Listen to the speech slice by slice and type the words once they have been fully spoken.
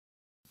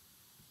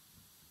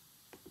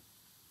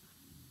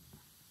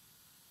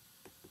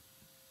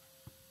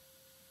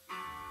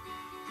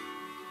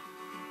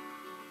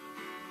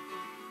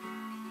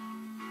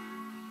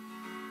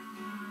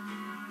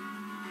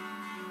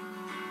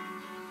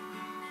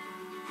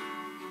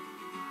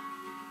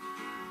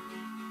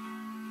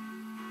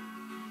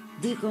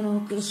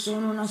Dicono che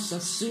sono un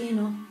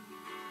assassino,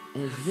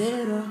 è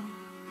vero?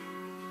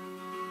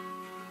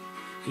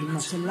 Il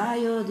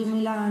macellaio di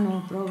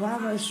Milano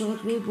provava i suoi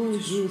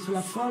rifugi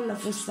sulla folla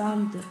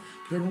festante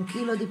per 1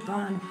 chilo di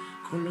pane,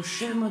 con lo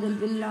scemo del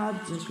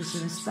villaggio che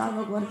se ne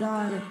stava a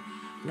guardare,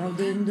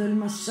 plaudendo il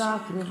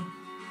massacro.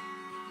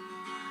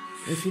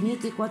 E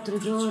finiti i 4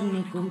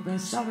 giorni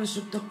compensava i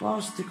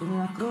sottoposti con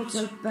una croce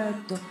al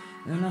petto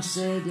e una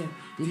sedia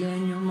di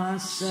legno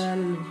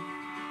massello.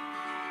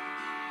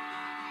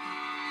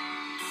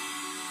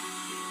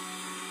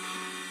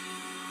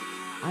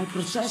 Al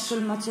processo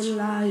il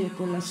macellaio,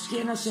 con la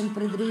schiena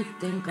sempre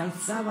dritta,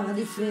 incalzava la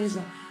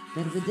difesa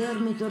per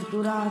vedermi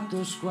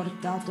torturato,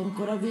 squartato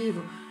ancora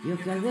vivo, io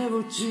che avevo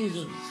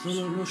ucciso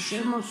solo lo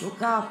scemo suo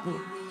capo,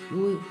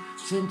 lui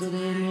 100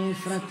 dei miei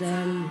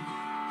fratelli.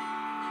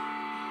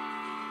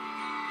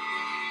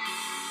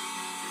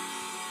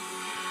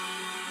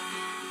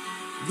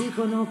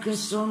 Dicono che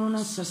sono un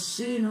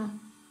assassino,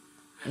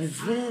 è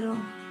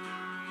vero?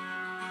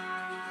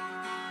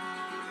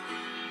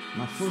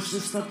 Ma fosse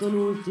stato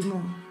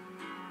l'ultimo,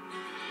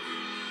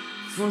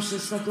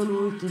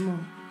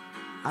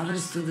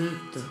 avreste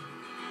detto,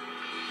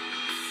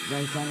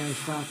 Gaetano hai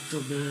fatto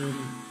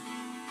bene.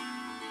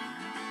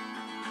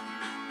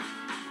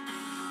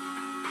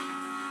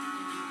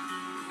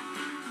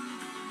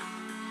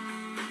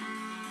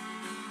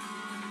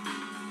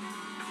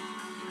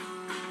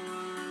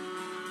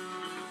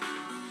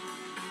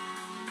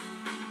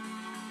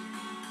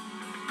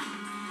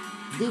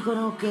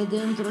 Dicono che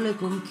dentro le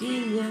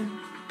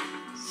conchiglie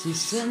si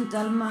sente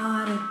al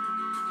mare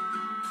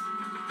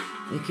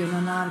e che un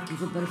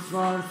anarchico per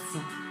forza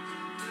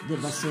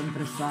debba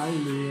sempre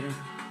fallire.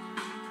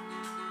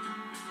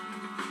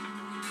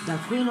 Da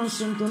qui non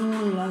sento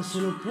nulla,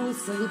 solo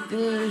puzza di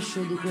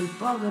pesce di quel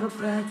povero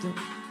prete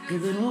che è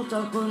venuto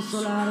a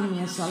consolarmi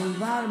e a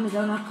salvarmi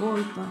da una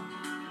colpa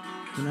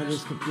che non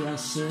riesco più a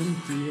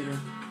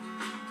sentire.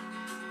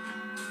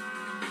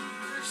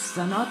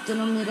 Stanotte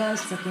non mi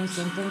resta che un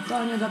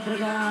Sant'Antonio da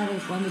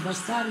pregare, quando i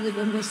bastardi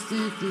ben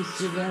vestiti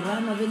si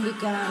verranno a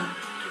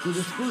vendicare.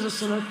 Chiedo scusa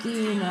solo a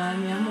Tina e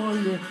mia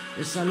moglie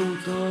e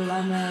saluto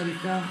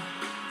l'America.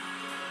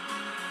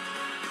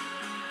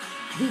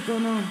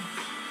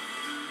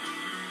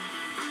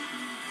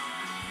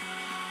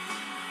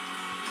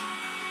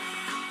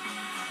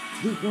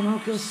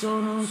 Dicono che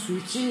sono un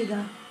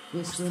suicida,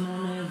 questo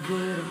non è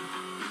vero.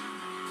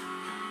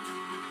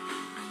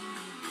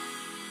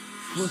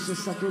 Fosse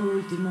stato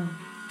l'ultimo,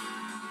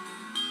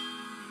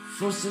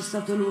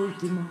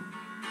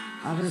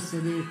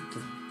 avreste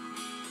detto,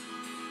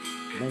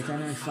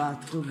 Gaetano hai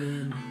fatto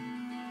bene.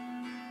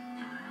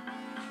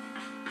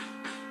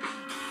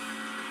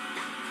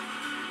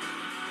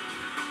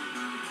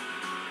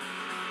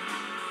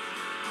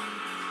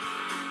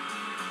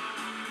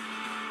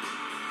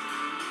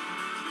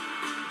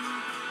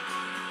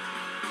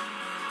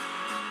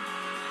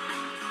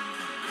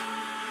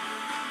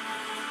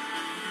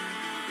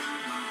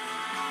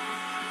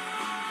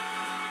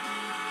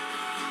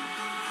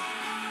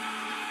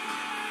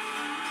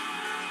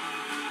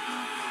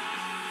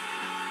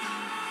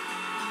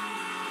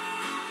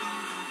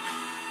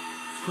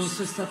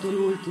 Fosse stato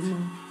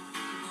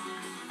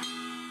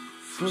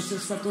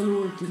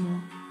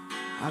l'ultimo,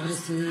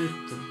 avreste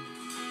detto,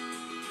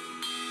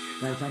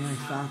 Gaetano hai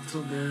fatto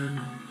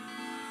bene.